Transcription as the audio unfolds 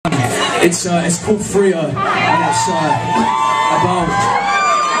It's called Frio, and it's about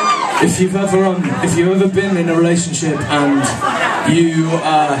if you've ever been in a relationship and you,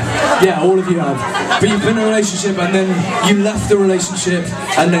 yeah, all of you have, but you've been in a relationship and then you left the relationship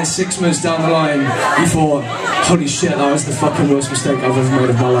and then 6 months down the line you thought, holy shit, that was the fucking worst mistake I've ever made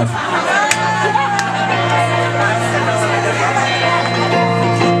of my life.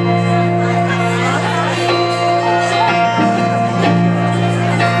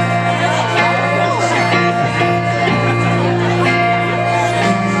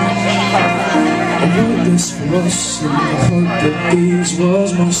 For us, and I hope that these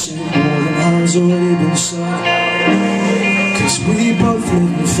words might say more than has already been said. Cause we both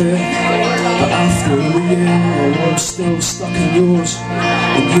live in fear, but after a year I'm still stuck in yours,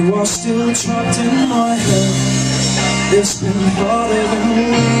 and you are still trapped in my head. It's been harder than we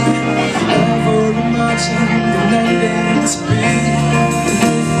ever imagined an ending to be.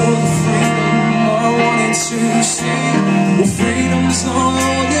 And for the freedom I wanted to see, well, freedom's not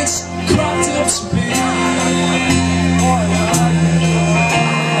all it's cracked up to be.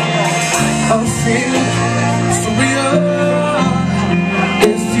 I feel freer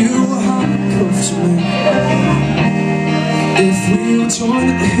if you handcuffed me. If we were joined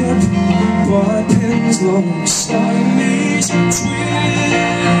at the hip by pins long Siamese twins.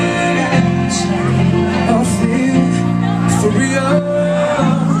 I feel freer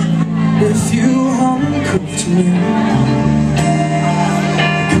if you handcuffed me.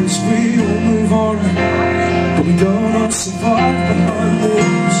 Cause we will move on, but we don't survive behind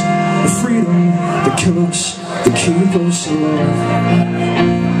walls. The freedom that kill us, that keep us alive.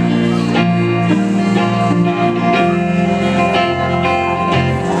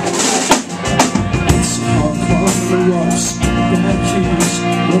 It's a hard climb on the rocks, bad keys,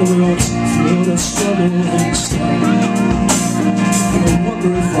 what do we ought to feel that struggle instead? And I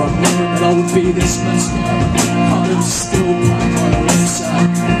wonder if I'd known that I would be this messed up, I would still pack my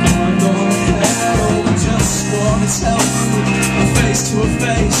rucksack. I'm on ahead, oh, I just wanna tell you, face to a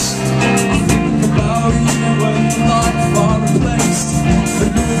face. About you when the life I replaced, but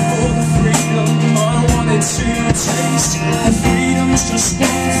for the freedom I wanted to taste. And freedom's just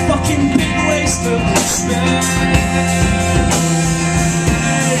one fucking big waste of space.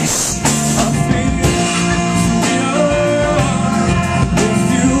 I feel freer if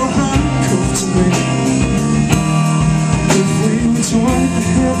you handcuffed me. If we were joined at the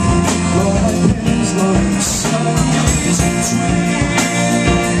hip by pins like Siamese twins.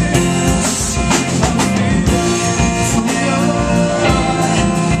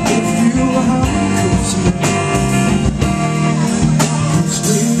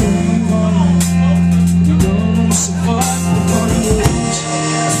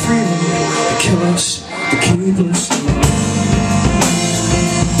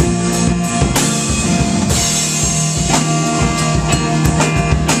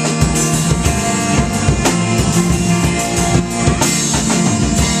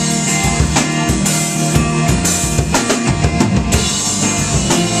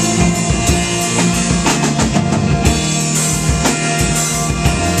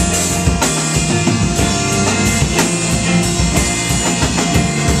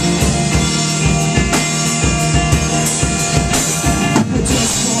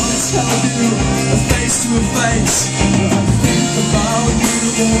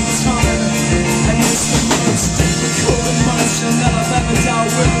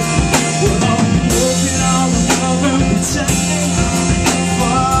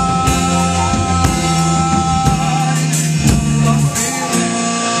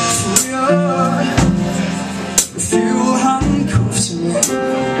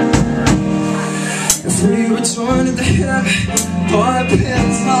 Torn at the hip by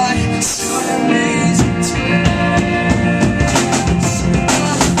pins like Siamese twins.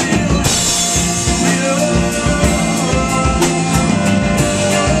 I feel real.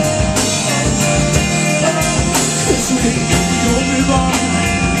 Cause we don't move on,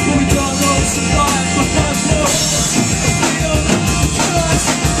 but we don't know to survive behind walls. Freedom tries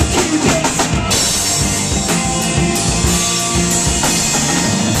to keep us.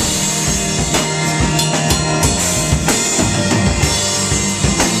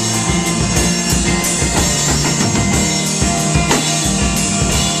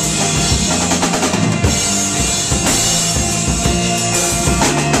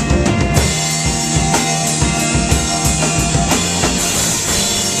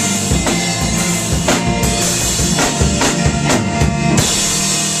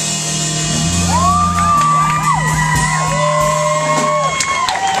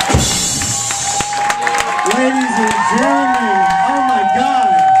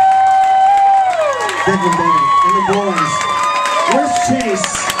 Declan, Bennett, and the boys. Where's Chase?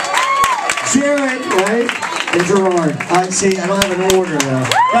 Jared, right? And Gerard. See, I don't have an order though.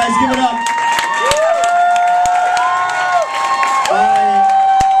 Guys, give it up.